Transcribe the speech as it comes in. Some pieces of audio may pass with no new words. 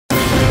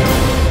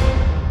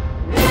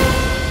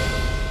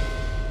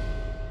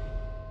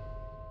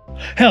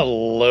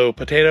Hello,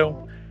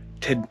 Potato.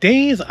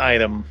 Today's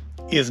item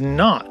is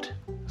not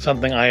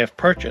something I have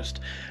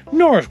purchased,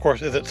 nor, of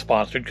course, is it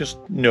sponsored, because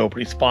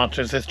nobody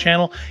sponsors this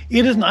channel.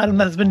 It is an item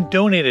that has been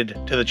donated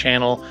to the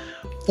channel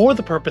for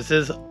the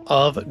purposes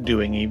of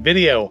doing a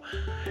video.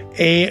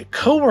 A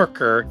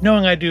coworker,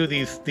 knowing I do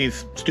these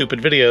stupid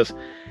videos,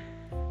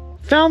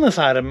 found this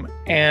item,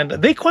 and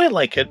they quite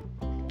like it,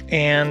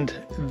 and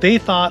they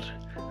thought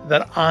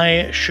that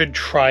I should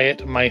try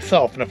it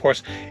myself. And of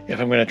course,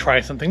 if I'm going to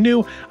try something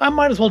new, I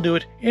might as well do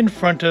it in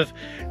front of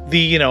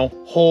the,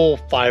 whole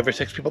 5 or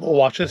 6 people that will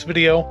watch this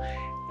video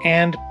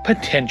and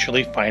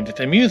potentially find it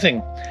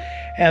amusing.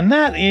 And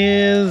that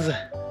is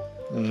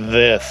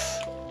this.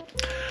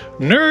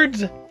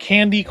 Nerds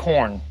Candy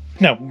Corn.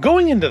 Now,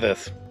 going into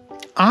this,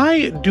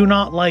 I do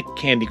not like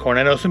candy corn.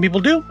 I know some people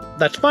do.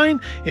 That's fine.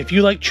 If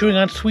you like chewing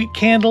on sweet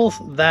candles,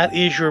 that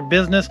is your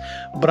business.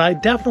 But I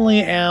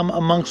definitely am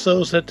amongst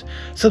those that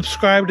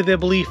subscribe to the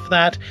belief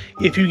that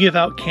if you give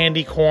out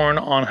candy corn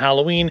on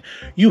Halloween,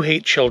 you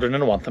hate children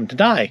and want them to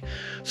die.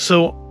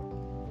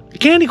 So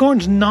candy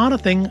corn's not a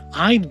thing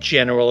I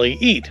generally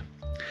eat.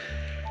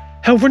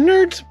 However,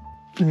 nerds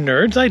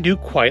I do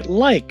quite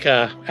like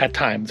at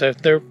times.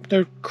 They're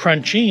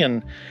crunchy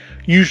and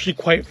usually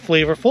quite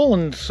flavorful,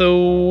 and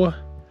so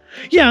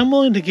yeah, I'm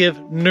willing to give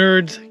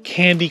Nerds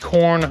Candy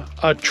Corn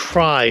a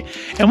try.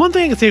 And one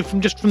thing I can say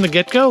from the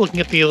get-go, looking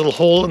at the little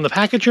hole in the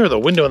package here, the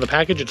window in the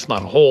package, it's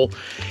not a hole,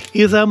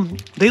 is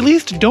they at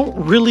least don't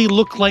really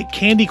look like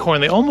candy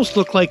corn. They almost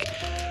look like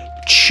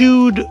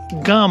chewed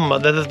gum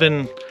that has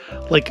been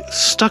like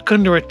stuck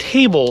under a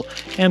table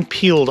and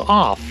peeled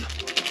off.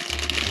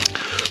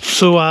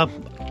 So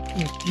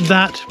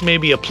that may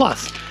be a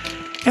plus.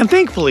 And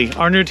thankfully,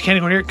 our Nerds Candy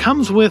Corn here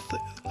comes with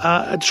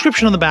a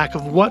description on the back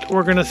of what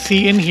we're going to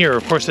see in here.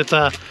 Of course, it's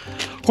a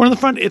corn on the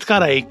front. It's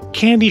got a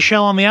candy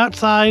shell on the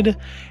outside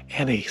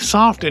and a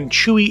soft and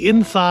chewy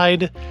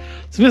inside.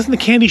 So missing the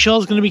candy shell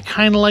is going to be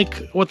kind of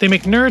like what they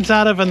make Nerds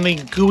out of, and the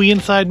gooey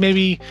inside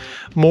maybe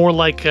more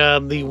like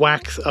the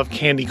wax of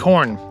candy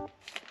corn.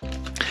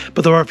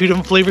 But there are a few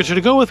different flavors here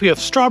to go with. We have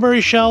strawberry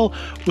shell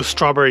with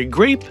strawberry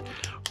grape,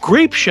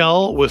 grape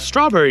shell with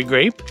strawberry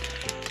grape,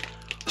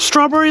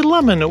 strawberry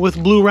lemon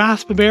with blue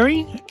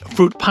raspberry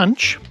fruit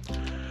punch,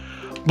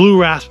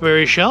 blue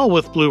raspberry shell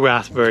with blue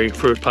raspberry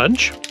fruit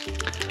punch,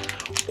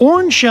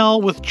 orange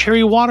shell with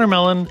cherry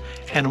watermelon,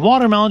 and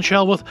watermelon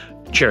shell with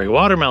cherry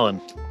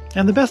watermelon.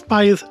 And the best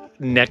buy is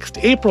next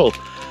April.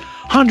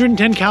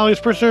 110 calories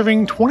per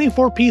serving,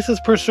 24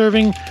 pieces per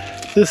serving.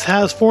 This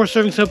has 4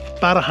 servings, so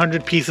about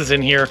 100 pieces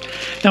in here.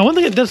 Now, one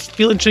thing that does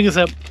feel interesting is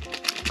that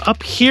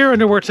up here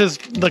under where it says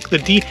like the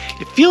D,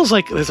 it feels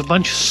like there's a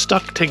bunch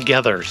stuck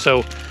together.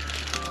 So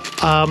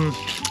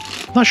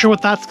not sure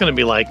what that's going to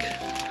be like.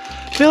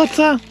 So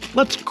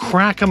let's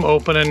crack them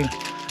open and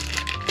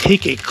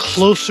take a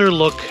closer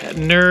look at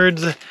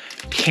Nerds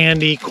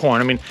Candy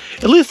Corn. I mean,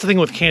 at least the thing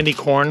with candy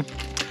corn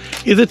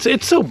is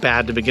it's so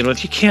bad to begin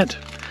with. You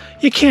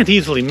can't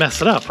easily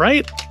mess it up,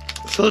 right?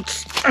 So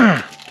let's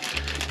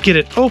get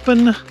it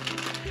open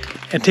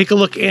and take a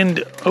look.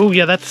 And oh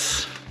yeah,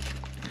 that's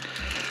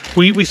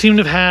we seem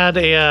to have had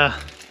a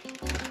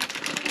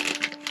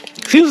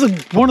seems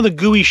like one of the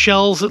gooey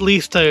shells at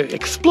least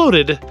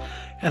exploded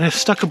and has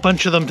stuck a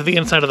bunch of them to the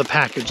inside of the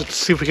package. Let's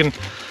see if we can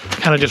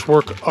kind of just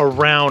work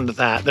around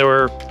that. There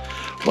were,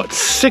 what,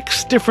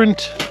 6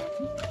 different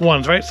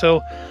ones, right?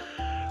 So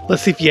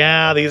let's see if,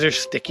 yeah, these are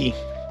sticky.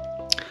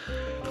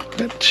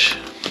 Got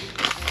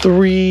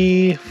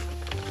 3,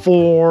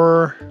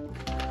 4.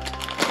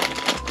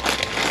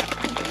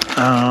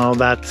 Oh,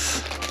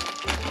 that's,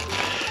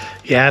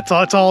 yeah,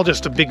 it's all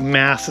just a big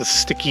mass of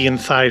sticky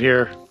inside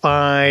here.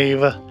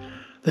 5.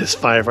 There's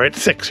 5, right?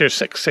 6. Here's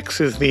 6.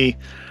 6 is the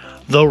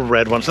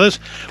red one. So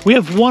we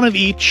have one of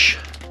each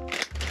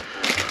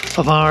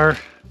of our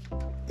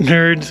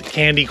Nerds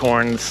Candy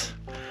Corns.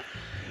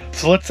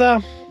 So let's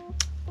so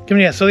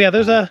yeah,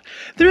 there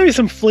may be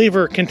some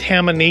flavor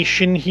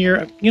contamination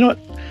here. You know what?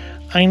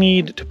 I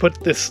need to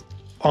put this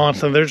on,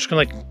 so they're just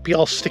gonna like be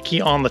all sticky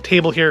on the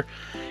table here.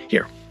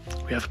 Here,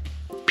 we have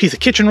a piece of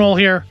kitchen roll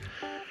here.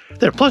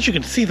 There, plus you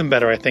can see them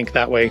better, I think,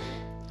 that way.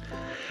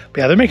 But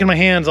yeah, they're making my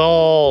hands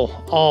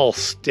all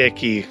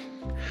sticky.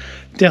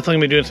 Definitely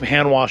gonna be doing some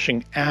hand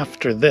washing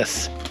after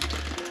this.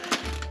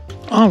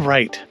 All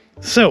right,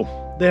 so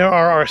there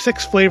are our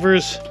 6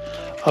 flavors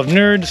of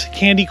Nerds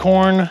Candy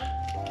Corn.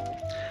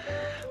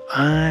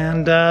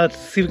 And let's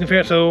see if we can figure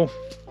out. So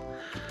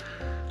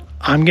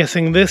I'm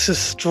guessing this is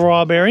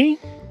strawberry,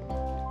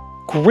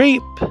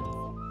 grape,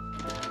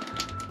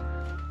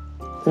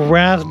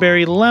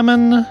 raspberry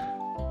lemon,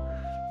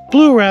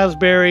 blue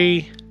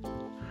raspberry,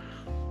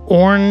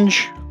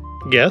 orange,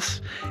 yes,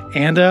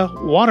 and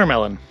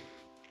watermelon.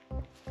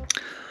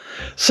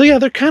 So yeah,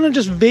 they're kind of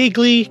just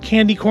vaguely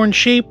candy corn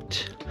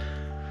shaped.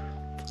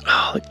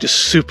 Oh, like just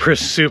super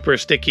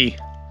sticky.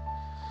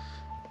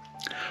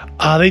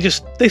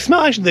 They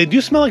smell, actually, they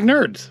do smell like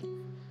Nerds.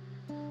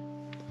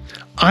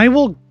 I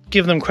will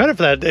give them credit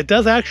for that. It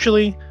does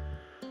actually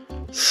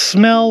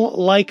smell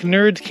like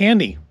Nerds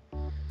candy.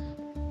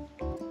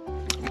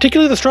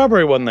 Particularly the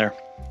strawberry one there.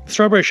 The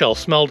strawberry shell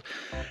smelled,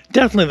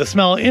 definitely the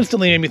smell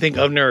instantly made me think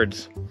of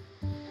Nerds.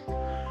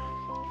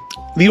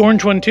 The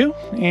orange one too,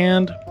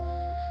 and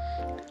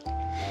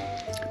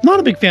not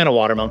a big fan of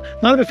watermelon.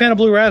 Not a big fan of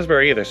blue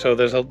raspberry either, so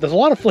there's a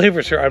lot of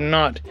flavors here I'm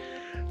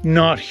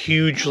not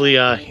hugely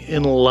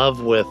in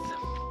love with.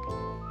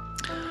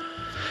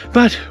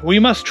 But we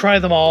must try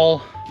them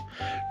all.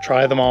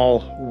 Try them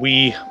all.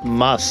 We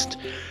must.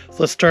 So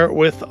let's start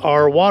with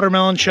our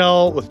watermelon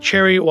shell with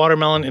cherry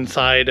watermelon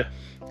inside.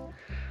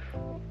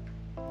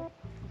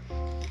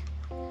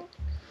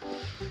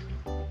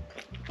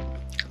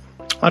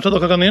 That's what it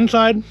looks like on the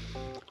inside.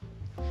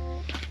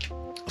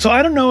 So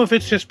I don't know if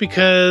it's just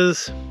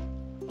because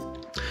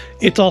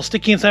it's all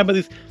sticky inside,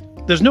 but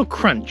there's no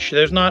crunch.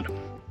 It's not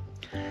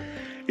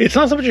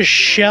so much a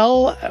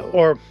shell,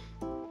 or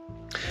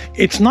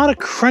it's not a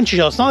crunchy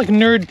shell. It's not like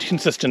nerd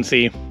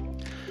consistency.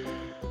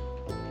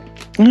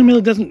 I mean,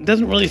 it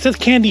doesn't really, it says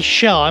candy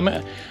shell.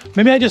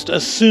 Maybe I just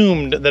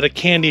assumed that a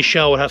candy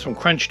shell would have some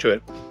crunch to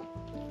it.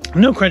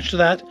 No crunch to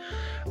that.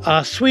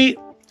 Sweet,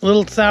 a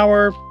little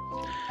sour.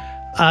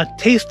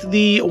 Taste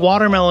the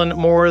watermelon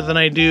more than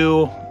I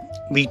do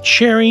the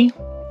cherry.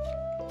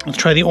 Let's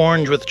try the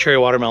orange with the cherry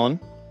watermelon.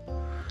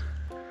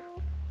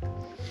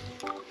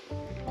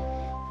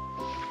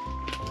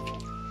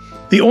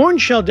 The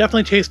orange shell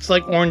definitely tastes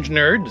like orange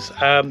Nerds.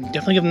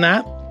 Definitely give them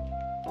that.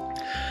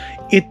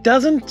 It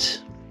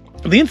doesn't,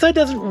 the inside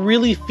doesn't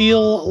really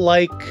feel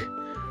like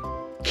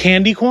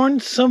candy corn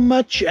so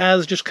much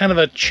as just kind of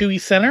a chewy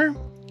center,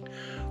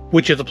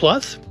 which is a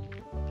plus.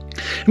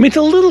 I mean, it's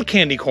a little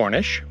candy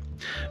cornish,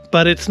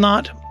 but it's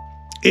not,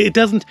 it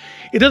doesn't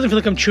feel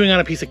like I'm chewing on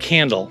a piece of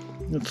candle.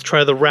 Let's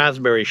try the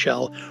raspberry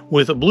shell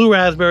with a blue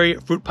raspberry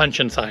fruit punch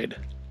inside.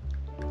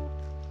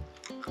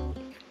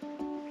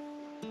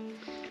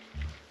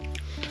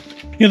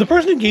 You know, the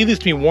person who gave these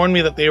to me warned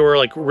me that they were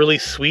like really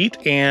sweet,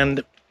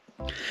 and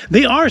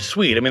they are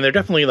sweet. I mean, they're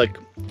definitely like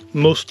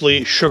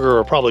mostly sugar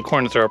or probably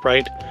corn syrup,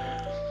 right?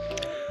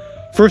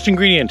 First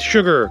ingredient,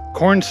 sugar,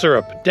 corn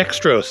syrup,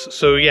 dextrose.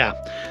 So yeah,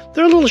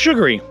 they're a little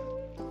sugary.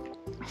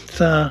 It's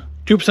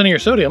 2% of your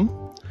sodium.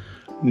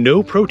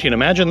 No protein.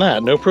 Imagine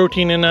that. No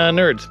protein in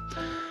Nerds.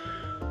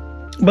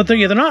 But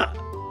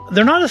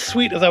they're not as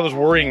sweet as I was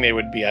worrying they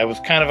would be. I was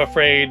kind of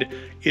afraid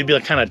it'd be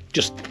like kind of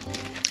just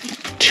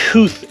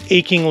tooth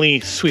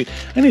achingly sweet.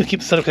 I need to keep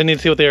this up because I need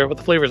to see what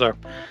the flavors are.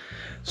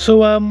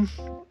 So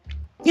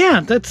yeah,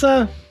 that's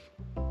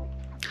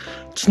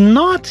it's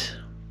not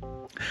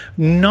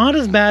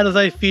as bad as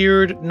I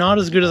feared, not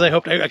as good as I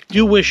hoped. I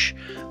do wish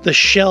the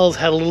shells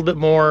had a little bit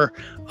more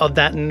of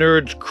that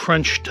Nerds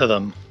crunch to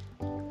them.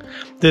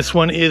 This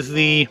one is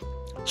the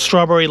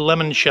strawberry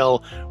lemon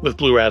shell with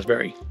blue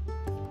raspberry.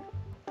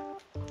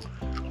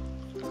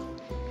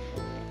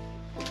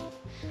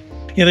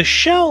 Yeah, the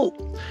shell,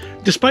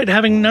 despite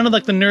having none of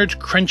like the Nerds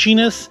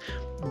crunchiness,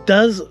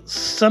 does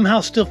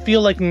somehow still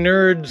feel like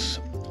Nerds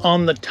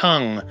on the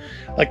tongue.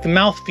 Like the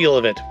mouthfeel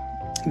of it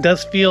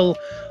does feel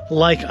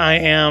like I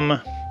am,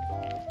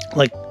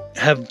 like,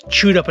 have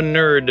chewed up a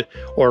Nerd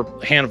or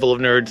a handful of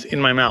Nerds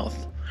in my mouth.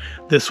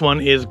 This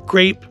one is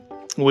grape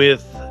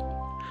with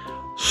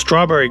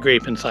strawberry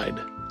grape inside.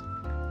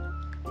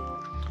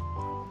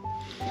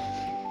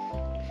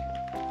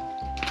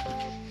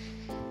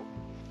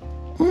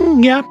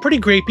 Yeah, pretty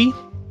grapey.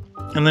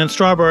 And then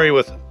strawberry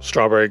with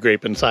strawberry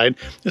grape inside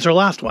is our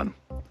last one.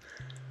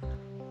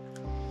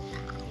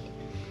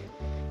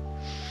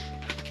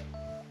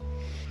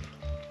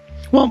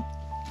 Well,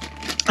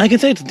 I can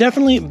say it's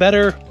definitely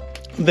better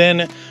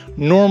than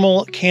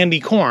normal candy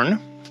corn.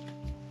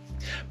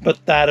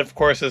 But that, of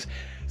course, is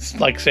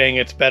like saying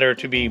it's better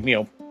to be, you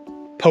know,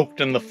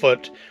 poked in the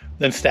foot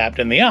than stabbed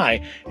in the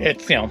eye.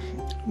 It's, you know,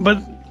 but,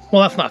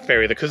 well, that's not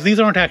fair either, because these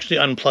aren't actually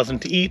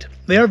unpleasant to eat.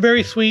 They are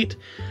very sweet.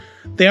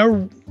 They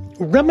are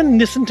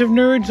reminiscent of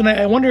Nerds, and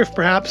I wonder if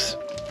perhaps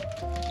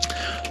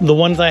the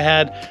ones I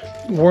had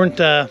weren't,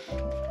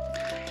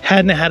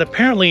 hadn't had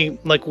apparently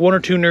like one or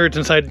two Nerds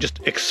inside just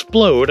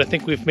explode. I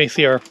think we may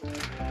see our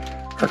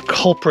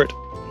culprit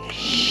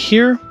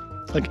here.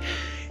 Like,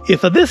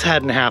 if this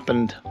hadn't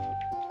happened,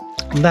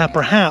 that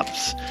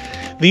perhaps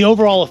the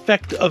overall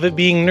effect of it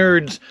being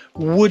Nerds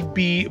would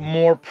be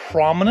more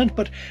prominent.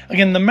 But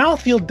again, the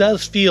mouthfeel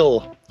does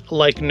feel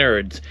like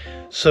Nerds.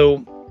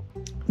 So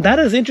that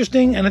is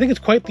interesting, and I think it's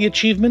quite the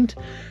achievement.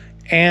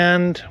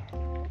 And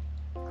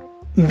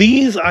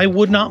these I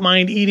would not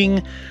mind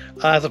eating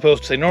as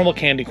opposed to, say, normal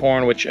candy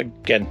corn, which,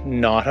 again,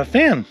 not a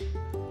fan.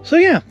 So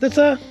yeah, that's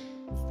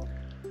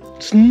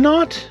it's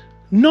not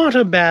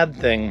a bad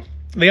thing.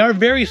 They are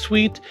very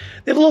sweet.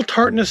 They have a little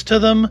tartness to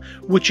them,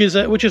 which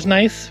is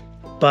nice.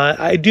 But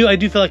I do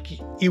feel like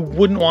you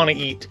wouldn't want to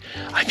eat.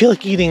 I feel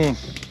like eating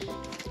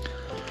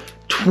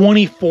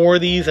 24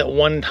 of these at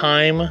one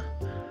time.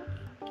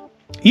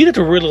 You'd have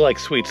to really like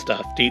sweet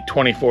stuff to eat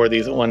 24 of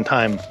these at one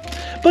time.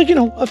 But, you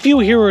know, a few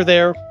here or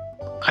there,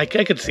 I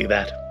could see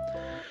that.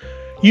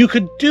 You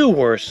could do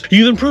worse.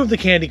 You've improved the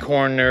candy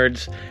corn,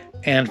 Nerds,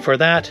 and for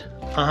that,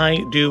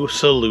 I do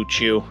salute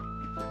you.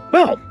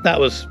 Well, that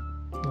was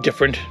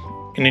different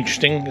and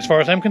interesting as far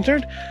as I'm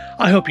concerned.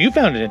 I hope you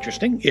found it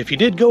interesting. If you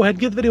did, go ahead,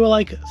 give the video a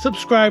like,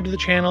 subscribe to the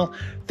channel.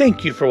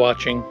 Thank you for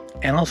watching,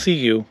 and I'll see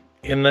you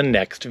in the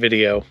next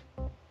video.